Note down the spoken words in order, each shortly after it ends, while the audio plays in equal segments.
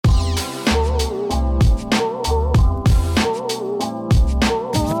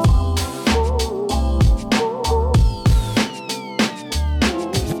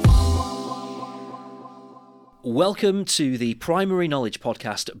Welcome to the Primary Knowledge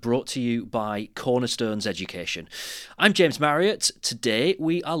Podcast brought to you by Cornerstones Education. I'm James Marriott. Today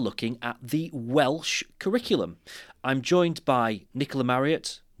we are looking at the Welsh curriculum. I'm joined by Nicola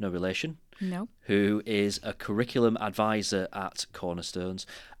Marriott, no relation. No. Who is a curriculum advisor at Cornerstones.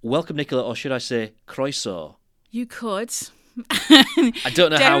 Welcome, Nicola, or should I say croeso? You could. I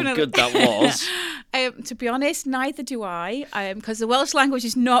don't know how good that was. To be honest, neither do I, because the Welsh language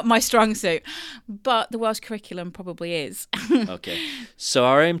is not my strong suit, but the Welsh curriculum probably is. Okay, so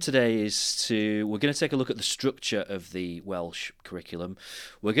our aim today is we're going to take a look at the structure of the Welsh curriculum.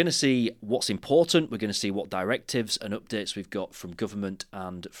 We're going to see what's important, we're going to see what directives and updates we've got from government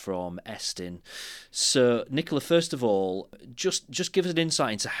and from Estyn. So, Nicola, first of all, just give us an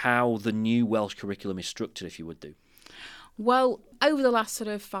insight into how the new Welsh curriculum is structured, if you would do. Well, over the last sort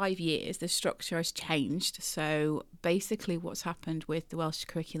of 5 years, the structure has changed. So basically what's happened with the Welsh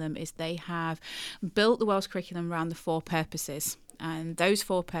curriculum is they have built the Welsh curriculum around the 4 purposes. And those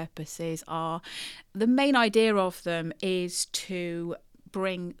 4 purposes are, the main idea of them is to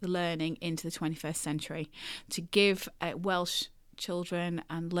bring learning into the 21st century, to give Welsh children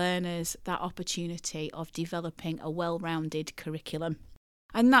and learners that opportunity of developing a well-rounded curriculum.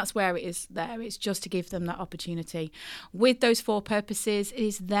 And that's where it is there. It's just to give them that opportunity. With those 4 purposes, it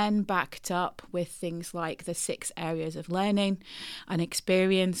is then backed up with things like the 6 areas of learning and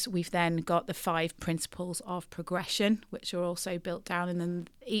experience. We've then got the 5 principles of progression, which are also built down. And then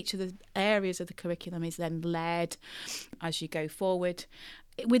each of the areas of the curriculum is then led as you go forward.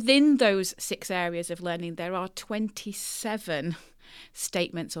 Within those 6 areas of learning, there are 27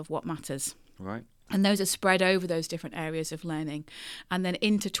 statements of what matters. Right. And those are spread over those different areas of learning. And then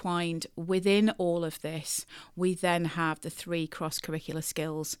intertwined within all of this, we then have the 3 cross-curricular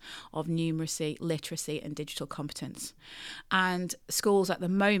skills of numeracy, literacy and digital competence. And schools at the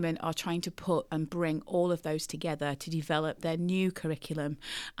moment are trying to put and bring all of those together to develop their new curriculum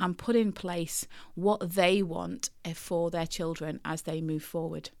and put in place what they want for their children as they move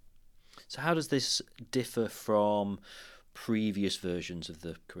forward. So how does this differ from previous versions of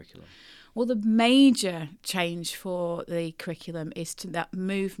the curriculum? Well, the major change for the curriculum is to that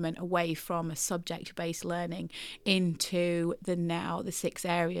movement away from a subject-based learning into the 6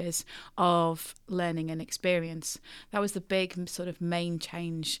 areas of learning and experience. That was the big sort of main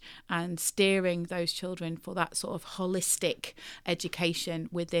change, and steering those children for that sort of holistic education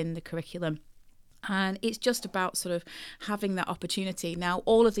within the curriculum. And it's just about sort of having that opportunity. Now,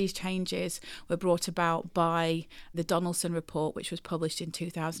 all of these changes were brought about by the Donaldson report, which was published in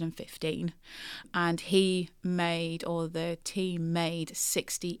 2015. And the team made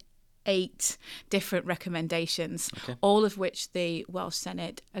 68 different recommendations, all of which the Welsh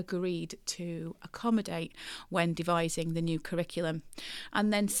Senate agreed to accommodate when devising the new curriculum.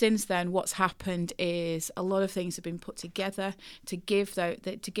 And then since then, what's happened is a lot of things have been put together to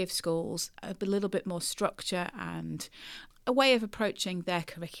give schools a little bit more structure and a way of approaching their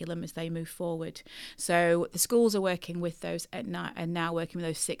curriculum as they move forward. So the schools are working with those and now working with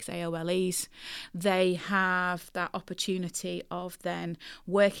those 6 AOLEs. They have that opportunity of then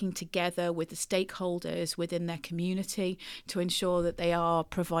working together with the stakeholders within their community to ensure that they are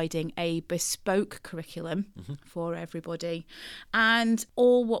providing a bespoke curriculum for everybody. And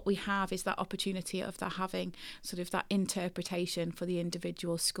all what we have is that opportunity of having sort of that interpretation for the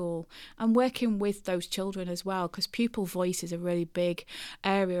individual school and working with those children as well, because pupil voice is a really big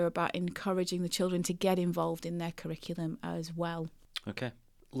area about encouraging the children to get involved in their curriculum as well. Okay.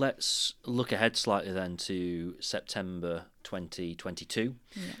 Let's look ahead slightly then to September 2022.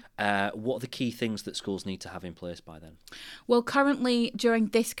 What are the key things that schools need to have in place by then? Well, currently, during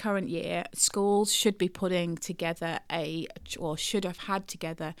this current year, schools should be putting together should have had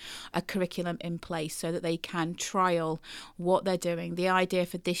together a curriculum in place so that they can trial what they're doing. The idea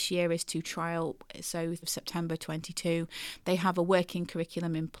for this year is to trial, so September 22, they have a working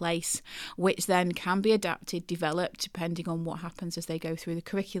curriculum in place, which then can be adapted, developed, depending on what happens as they go through the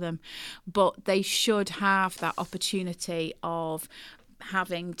curriculum. But they should have that opportunity of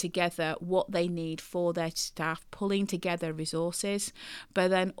having together what they need for their staff, pulling together resources, but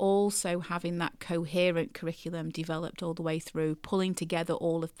then also having that coherent curriculum developed all the way through, pulling together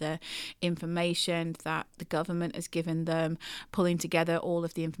all of the information that the government has given them, pulling together all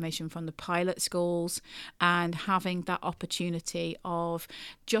of the information from the pilot schools, and having that opportunity of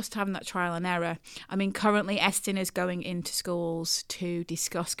just having that trial and error. I mean, currently Estyn is going into schools to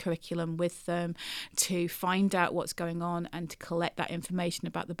discuss curriculum with them, to find out what's going on and to collect that information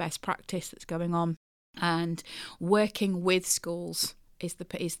about the best practice that's going on, and working with schools is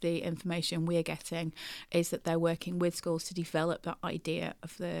the information we're getting, is that they're working with schools to develop that idea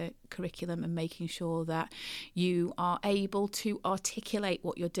of the curriculum and making sure that you are able to articulate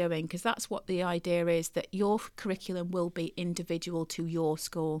what you're doing, because that's what the idea is, that your curriculum will be individual to your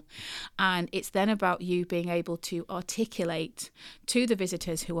school. And it's then about you being able to articulate to the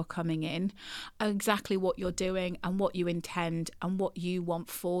visitors who are coming in exactly what you're doing and what you intend and what you want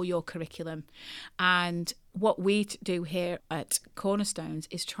for your curriculum. And what we do here at Cornerstones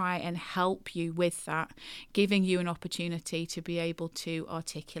is try and help you with that, giving you an opportunity to be able to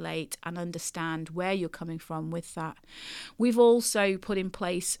articulate and understand where you're coming from with that. We've also put in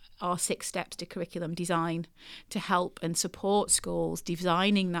place our 6 steps to curriculum design to help and support schools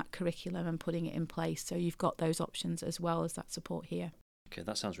designing that curriculum and putting it in place. So you've got those options as well as that support here. Okay,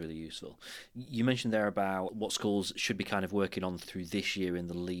 that sounds really useful. You mentioned there about what schools should be kind of working on through this year in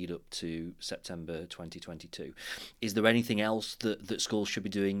the lead up to September 2022. Is there anything else that schools should be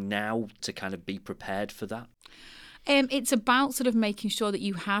doing now to kind of be prepared for that? It's about sort of making sure that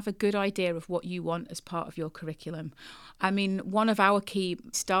you have a good idea of what you want as part of your curriculum. I mean, one of our key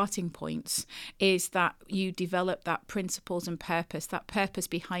starting points is that you develop that principles and purpose, that purpose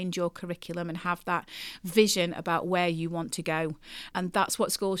behind your curriculum, and have that vision about where you want to go. And that's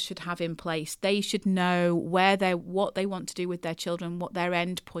what schools should have in place. They should know what they want to do with their children, what their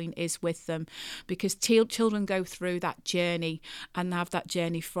end point is with them, because children go through that journey and have that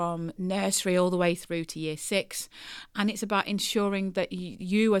journey from nursery all the way through to year 6. And it's about ensuring that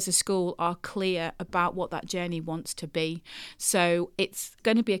you as a school are clear about what that journey wants to be. So it's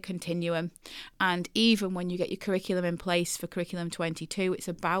going to be a continuum. And even when you get your curriculum in place for Curriculum 22, it's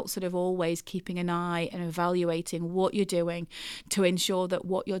about sort of always keeping an eye and evaluating what you're doing to ensure that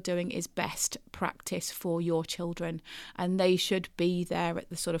what you're doing is best practice for your children. And they should be there at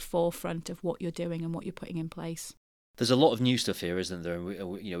the sort of forefront of what you're doing and what you're putting in place. There's a lot of new stuff here, isn't there?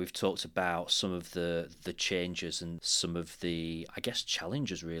 We've talked about some of the changes and some of the, I guess,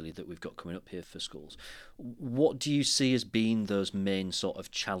 challenges really that we've got coming up here for schools. What do you see as being those main sort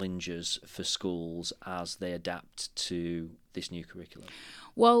of challenges for schools as they adapt to this new curriculum?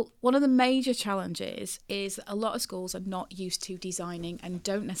 Well, one of the major challenges is a lot of schools are not used to designing and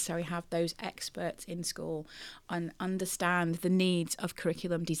don't necessarily have those experts in school and understand the needs of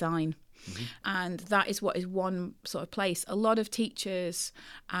curriculum design. Mm-hmm. And that is what is one sort of place. A lot of teachers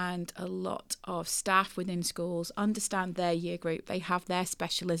and a lot of staff within schools understand their year group. They have their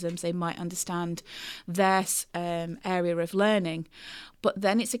specialisms. They might understand their area of learning. But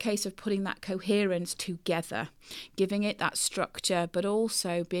then it's a case of putting that coherence together, giving it that structure, but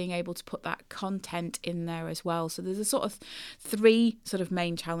also being able to put that content in there as well. So there's a sort of 3 sort of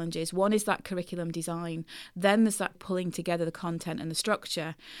main challenges. One is that curriculum design. Then there's that pulling together the content and the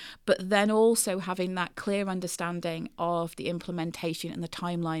structure, but then also having that clear understanding of the implementation and the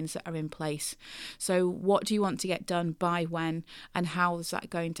timelines that are in place. So what do you want to get done by when, and how is that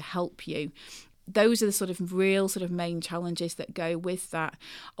going to help you? Those are the sort of real sort of main challenges that go with that.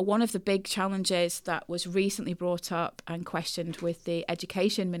 One of the big challenges that was recently brought up and questioned with the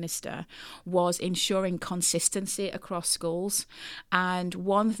Education Minister was ensuring consistency across schools. And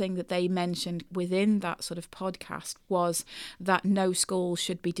one thing that they mentioned within that sort of podcast was that no school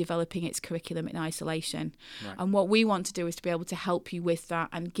should be developing its curriculum in isolation. Right. And what we want to do is to be able to help you with that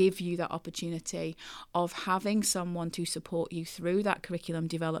and give you that opportunity of having someone to support you through that curriculum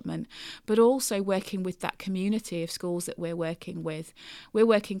development, but also working with that community of schools that we're working with. We're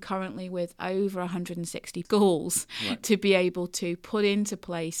working currently with over 160 schools right. to be able to put into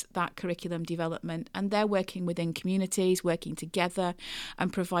place that curriculum development, and they're working within communities, working together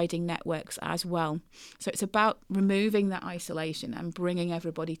and providing networks as well. So it's about removing that isolation and bringing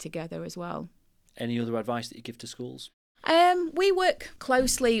everybody together as well. Any other advice that you give to schools? We work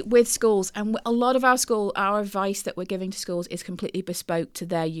closely with schools, and a lot of our advice that we're giving to schools is completely bespoke to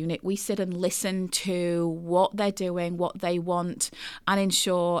their unit. We sit and listen to what they're doing, what they want, and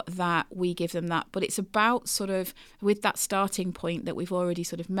ensure that we give them that. But it's about sort of with that starting point that we've already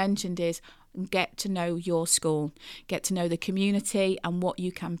sort of mentioned is get to know your school, get to know the community and what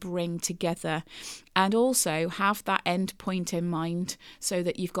you can bring together, and also have that end point in mind so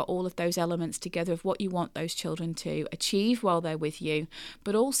that you've got all of those elements together of what you want those children to achieve while they're with you,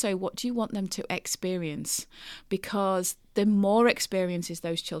 but also what do you want them to experience, because the more experiences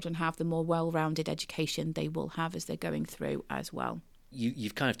those children have, the more well-rounded education they will have as they're going through as well.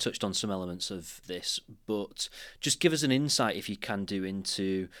 You've kind of touched on some elements of this, but just give us an insight, if you can do,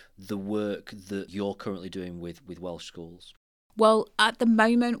 into the work that you're currently doing with Welsh schools. Well, at the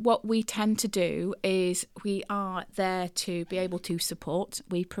moment, what we tend to do is we are there to be able to support.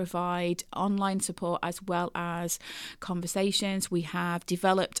 We provide online support as well as conversations. We have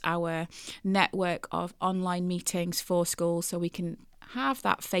developed our network of online meetings for schools so we can have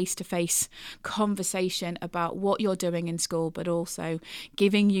that face-to-face conversation about what you're doing in school, but also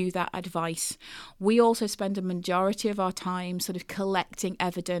giving you that advice. We also spend a majority of our time sort of collecting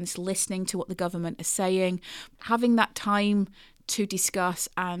evidence, listening to what the government is saying, having that time to discuss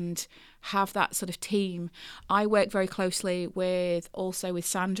and have that sort of team. I work very closely with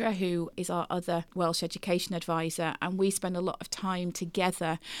Sandra, who is our other Welsh education advisor, and we spend a lot of time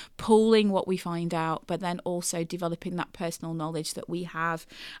together pooling what we find out, but then also developing that personal knowledge that we have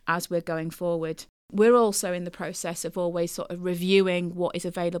as we're going forward. We're also in the process of always sort of reviewing what is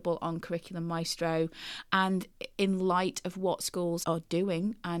available on Curriculum Maestro, and in light of what schools are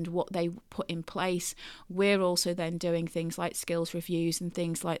doing and what they put in place, we're also then doing things like skills reviews and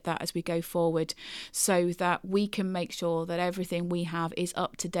things like that as we go forward, so that we can make sure that everything we have is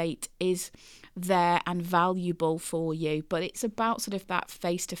up to date, is there and valuable for you. But it's about sort of that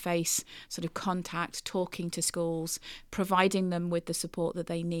face-to-face sort of contact, talking to schools, providing them with the support that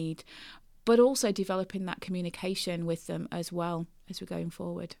they need, but also developing that communication with them as well as we're going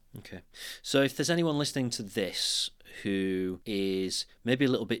forward. Okay. So if there's anyone listening to this who is maybe a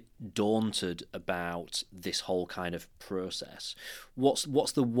little bit daunted about this whole kind of process,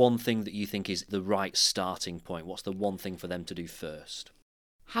 what's the one thing that you think is the right starting point? What's the one thing for them to do first?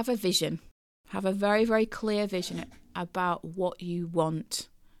 Have a vision. Have a very, very clear vision about what you want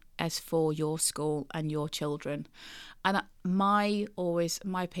as for your school and your children. And my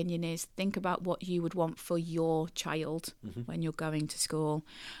opinion is, think about what you would want for your child when you're going to school,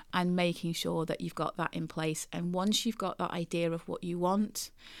 and making sure that you've got that in place. And once you've got that idea of what you want,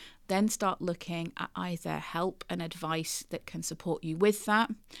 then start looking at either help and advice that can support you with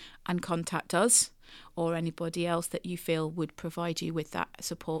that, and contact us or anybody else that you feel would provide you with that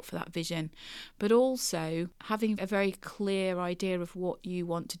support for that vision. But also having a very clear idea of what you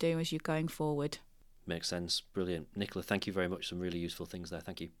want to do as you're going forward. Makes sense. Brilliant. Nicola, thank you very much. Some really useful things there.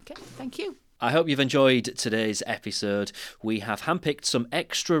 Thank you. Okay, thank you. I hope you've enjoyed today's episode. We have handpicked some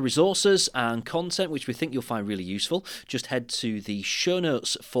extra resources and content which we think you'll find really useful. Just head to the show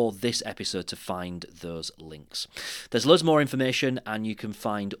notes for this episode to find those links. There's loads more information, and you can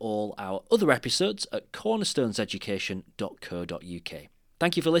find all our other episodes at cornerstoneseducation.co.uk.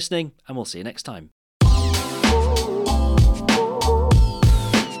 Thank you for listening, and we'll see you next time.